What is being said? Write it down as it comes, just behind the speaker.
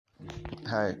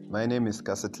Hi, my name is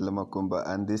Kasatila Makumba,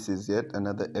 and this is yet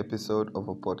another episode of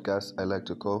a podcast I like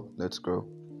to call Let's Grow.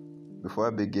 Before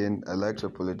I begin, I'd like to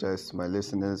apologize to my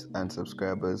listeners and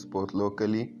subscribers, both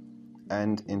locally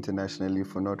and internationally,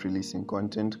 for not releasing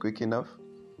content quick enough.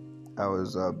 I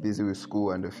was busy with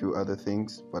school and a few other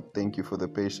things, but thank you for the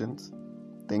patience.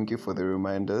 Thank you for the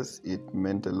reminders. It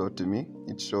meant a lot to me.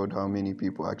 It showed how many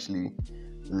people actually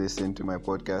listen to my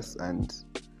podcast and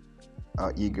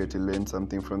are eager to learn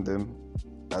something from them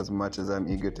as much as I'm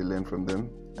eager to learn from them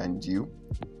and you.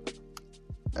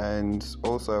 And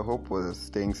also, I hope we're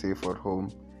staying safe at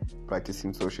home,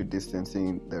 practicing social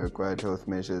distancing, the required health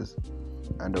measures,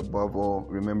 and above all,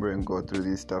 remembering God through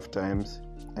these tough times,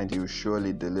 and He will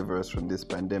surely deliver us from this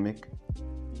pandemic.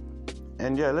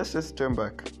 And let's just turn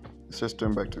back. Let's just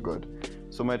turn back to God.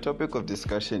 So my topic of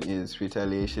discussion is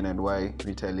retaliation and why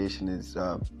retaliation is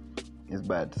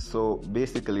bad. So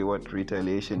basically, what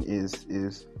retaliation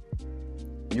is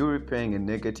you repaying a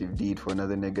negative deed for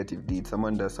another negative deed.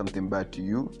 Someone does something bad to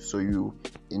you, so you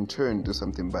in turn do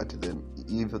something bad to them.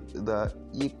 Either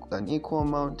an equal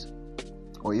amount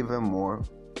or even more.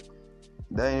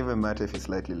 Doesn't even matter if it's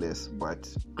slightly less, but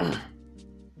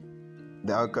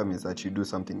the outcome is that you do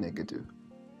something negative.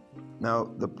 Now,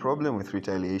 the problem with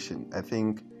retaliation, I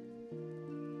think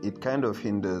it kind of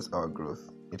hinders our growth.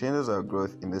 It hinders our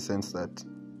growth in the sense that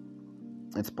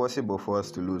it's possible for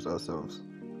us to lose ourselves.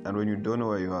 And when you don't know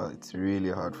where you are, it's really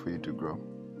hard for you to grow.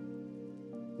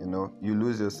 You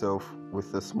lose yourself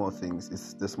with the small things.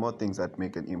 It's the small things that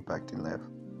make an impact in life.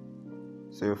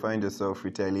 So you find yourself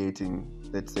retaliating.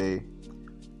 Let's say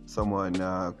someone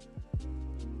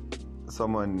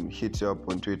hits you up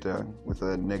on Twitter with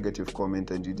a negative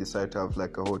comment, and you decide to have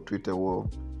like a whole Twitter war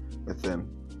with them,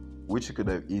 which you could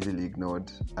have easily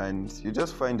ignored. And you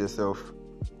just find yourself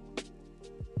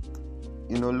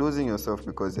losing yourself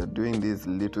because you're doing these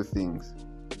little things.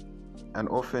 And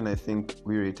often I think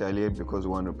we retaliate because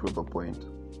we want to prove a point.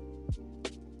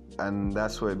 And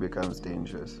that's where it becomes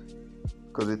dangerous.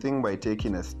 Because we think by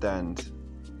taking a stand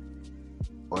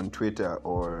on Twitter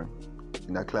or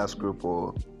in a class group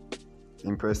or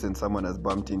in person, someone has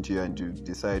bumped into you and you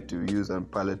decide to use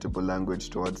unpalatable language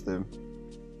towards them,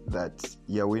 that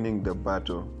you're winning the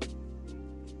battle.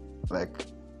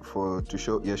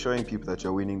 You're showing people that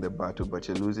you're winning the battle, but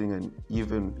you're losing an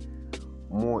even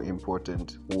more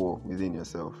important war within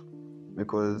yourself.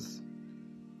 Because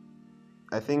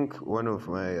I think one of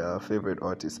my favorite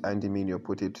artists, Andy Mineo,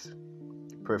 put it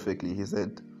perfectly. He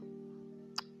said,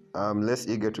 "I'm less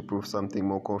eager to prove something,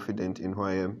 more confident in who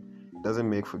I am. Doesn't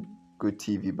make for good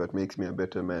TV, but makes me a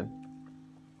better man."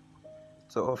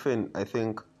 So often, I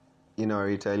think in our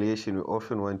retaliation, we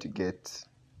often want to get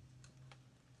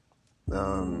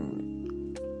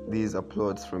these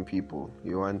applauds from people.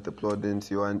 You want the plaudits,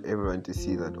 you want everyone to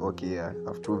see that, okay,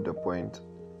 I've proved a point.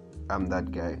 I'm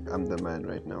that guy, I'm the man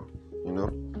right now,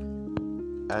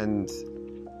 And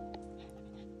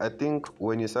I think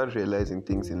when you start realizing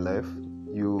things in life,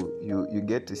 you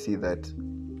get to see that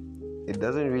it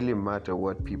doesn't really matter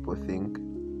what people think,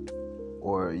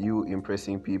 or you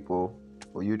impressing people,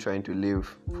 or you trying to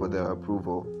live for their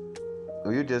approval,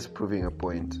 or you just proving a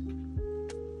point.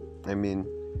 I mean,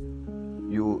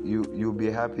 you'll be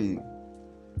happy.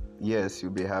 Yes,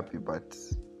 you'll be happy, but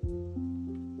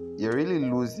you're really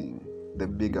losing the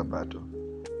bigger battle.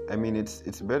 I mean, it's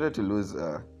better to lose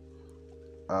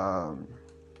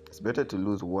it's better to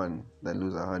lose one than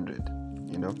lose 100,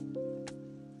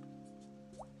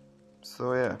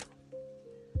 So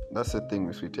that's the thing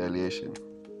with retaliation.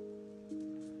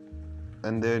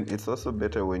 And then it's also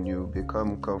better when you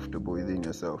become comfortable within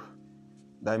yourself.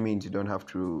 That means you don't have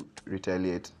to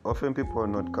retaliate. Often people are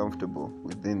not comfortable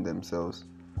within themselves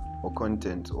or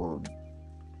content or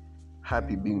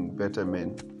happy being better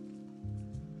men.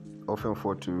 Often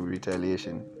fall to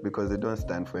retaliation because they don't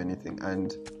stand for anything.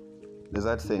 And there's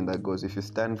that saying that goes, if you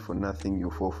stand for nothing, you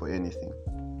fall for anything.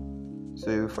 So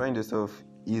you find yourself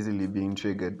easily being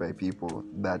triggered by people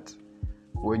that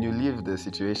when you leave the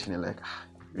situation, you're like,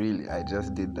 really, I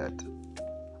just did that.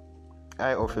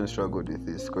 I often struggled with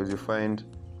this because you find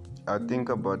I think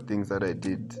about things that I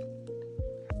did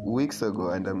weeks ago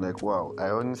and I'm like, wow, I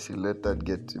honestly let that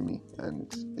get to me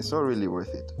and it's not really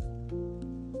worth it.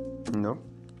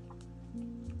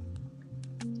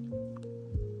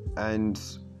 And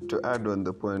to add on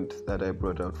the point that I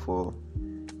brought out for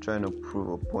trying to prove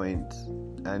a point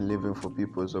and living for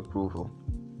people's approval,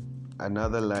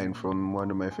 another line from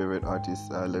one of my favorite artists,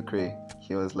 Lecrae,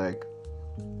 he was like,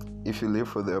 if you live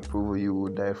for the approval, you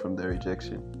will die from the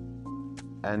rejection.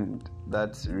 And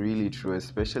that's really true,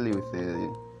 especially with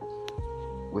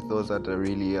those that are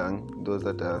really young, those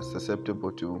that are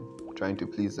susceptible to trying to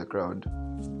please the crowd,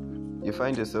 you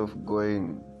find yourself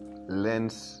going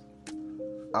lengths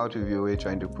out of your way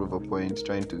trying to prove a point,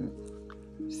 trying to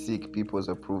seek people's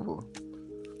approval.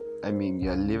 I mean,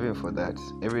 you're living for that.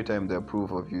 Every time they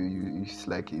approve of you, it's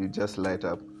like you just light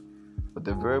up. But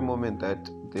the very moment that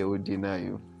they will deny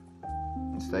you,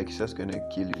 it's like it's just gonna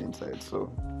kill you inside.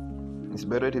 So it's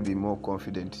better to be more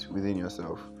confident within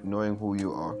yourself, knowing who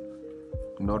you are,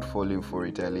 not falling for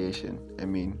retaliation. I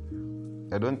mean,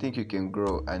 I don't think you can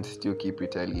grow and still keep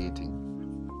retaliating.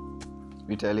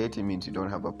 Retaliating means you don't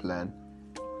have a plan.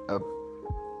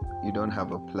 You don't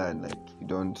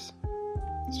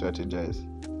strategize.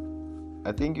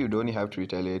 I think you'd only have to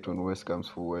retaliate when worse comes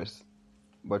for worse.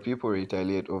 But people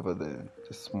retaliate over the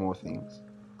small things,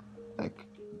 like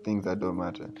things that don't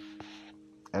matter.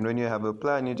 And when you have a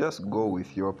plan, you just go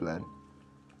with your plan.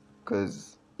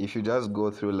 Because if you just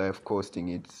go through life coasting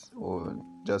it or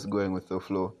just going with the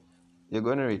flow, you're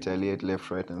going to retaliate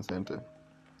left, right, and center.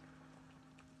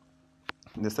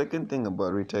 The second thing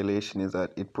about retaliation is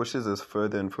that it pushes us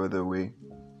further and further away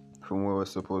from where we're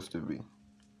supposed to be.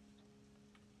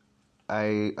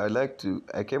 I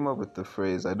came up with the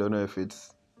phrase, I don't know if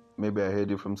maybe I heard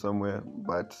it from somewhere,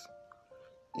 but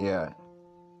yeah,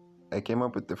 I came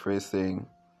up with the phrase saying,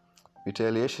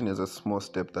 retaliation is a small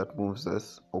step that moves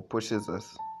us or pushes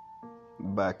us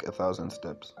back 1,000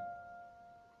 steps.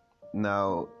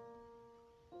 Now,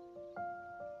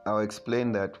 I'll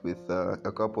explain that with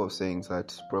a couple of sayings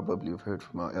that probably you've heard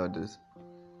from our elders.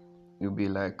 You'll be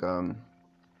like,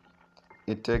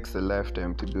 it takes a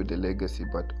lifetime to build a legacy,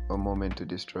 but a moment to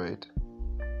destroy it.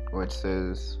 Or it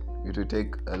says, it will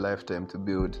take a lifetime to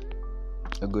build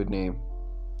a good name,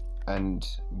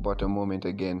 but a moment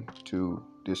again to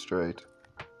destroy it.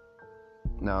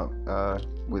 Now,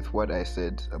 with what I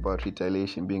said about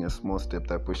retaliation being a small step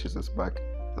that pushes us back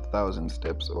 1,000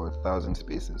 steps or 1,000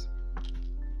 spaces,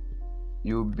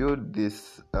 you build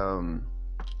this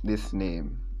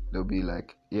name. They'll be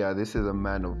like, yeah, this is a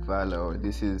man of valor, or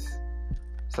this is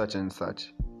such and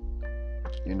such.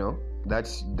 You know,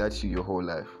 that's you your whole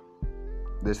life.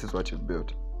 This is what you've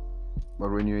built. But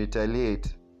when you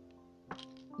retaliate,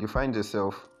 you find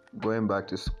yourself going back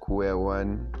to square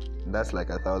one. That's like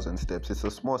 1,000 steps. It's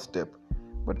a small step,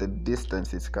 but the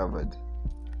distance it's covered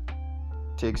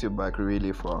takes you back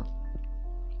really far.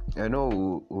 I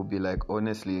know we'll be like,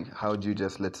 honestly, how do you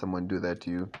just let someone do that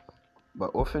to you?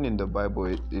 But often in the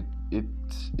Bible,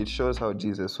 it shows how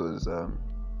Jesus was.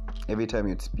 Every time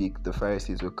he'd speak, the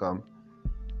Pharisees would come,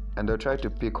 and they'll try to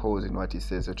pick holes in what he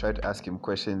says. They'll try to ask him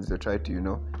questions. They'll try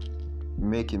to,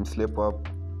 make him slip up.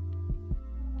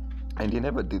 And he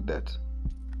never did that.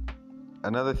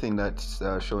 Another thing that's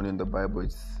shown in the Bible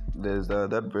is there's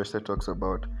that verse that talks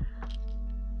about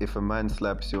if a man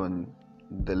slaps you on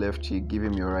the left cheek, give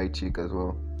him your right cheek as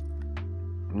well.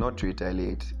 Not to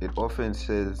retaliate. It often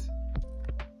says,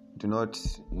 do not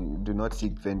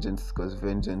seek vengeance, because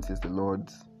vengeance is the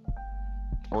Lord's.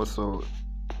 Also,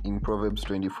 in Proverbs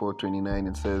 24:29,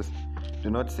 it says, do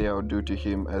not say I'll do to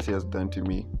him as he has done to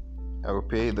me. I will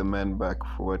pay the man back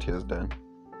for what he has done.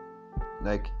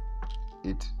 Like,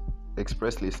 it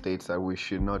expressly states that we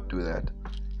should not do that.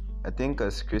 I think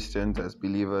as Christians, as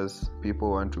believers,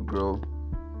 people want to grow.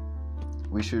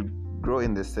 We should grow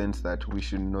in the sense that we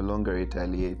should no longer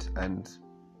retaliate and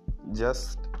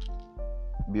just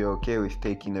be okay with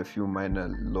taking a few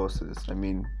minor losses. I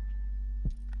mean,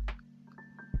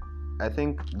 I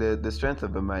think the strength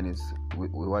of a man is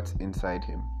what's inside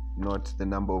him, not the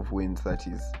number of wins that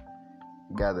he's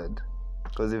gathered,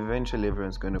 because eventually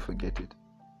everyone's going to forget it.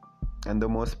 And the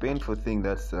most painful thing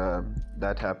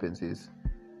that happens is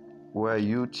where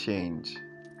you change,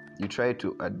 you try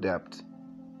to adapt.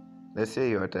 Let's say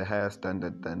you're at a higher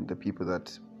standard than the people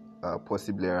that are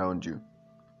possibly around you,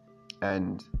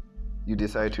 and you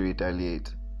decide to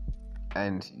retaliate,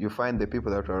 and you find the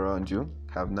people that are around you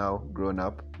have now grown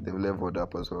up, they've leveled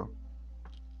up as well.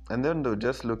 And then they'll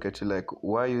just look at you like,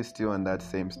 why are you still on that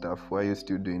same stuff? Why are you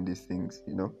still doing these things,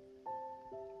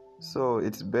 So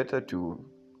it's better to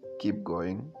keep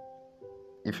going.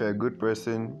 If you're a good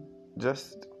person,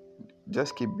 just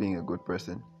keep being a good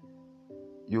person.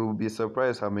 You'll be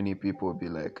surprised how many people will be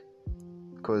like,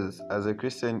 because as a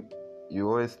Christian, you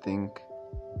always think,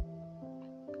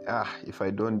 if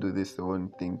I don't do this, they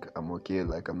won't think I'm okay,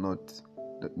 like I'm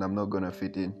not gonna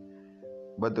fit in.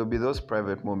 But there'll be those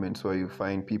private moments where you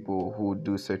find people who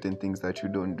do certain things that you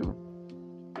don't do,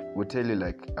 will tell you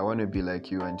like, I want to be like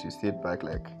you, and you sit back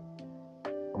like,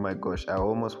 oh my gosh, I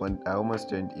almost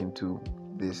turned into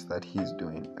this that he's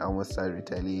doing. I almost started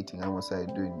retaliating. I almost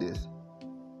started doing this.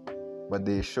 But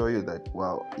they show you that,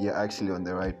 wow, you're actually on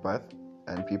the right path,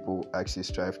 and people actually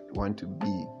want to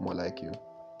be more like you.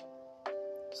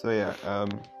 So yeah,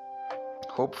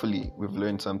 hopefully we've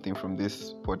learned something from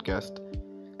this podcast.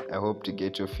 I hope to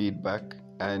get your feedback,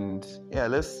 and yeah,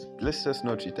 let's just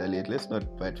not retaliate. Let's not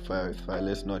fight fire with fire.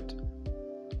 Let's not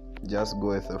just go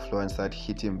with the flow and start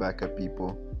hitting back at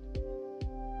people.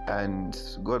 And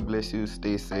God bless you.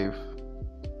 Stay safe.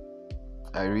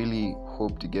 I really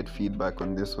hope to get feedback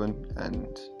on this one,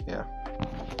 and yeah.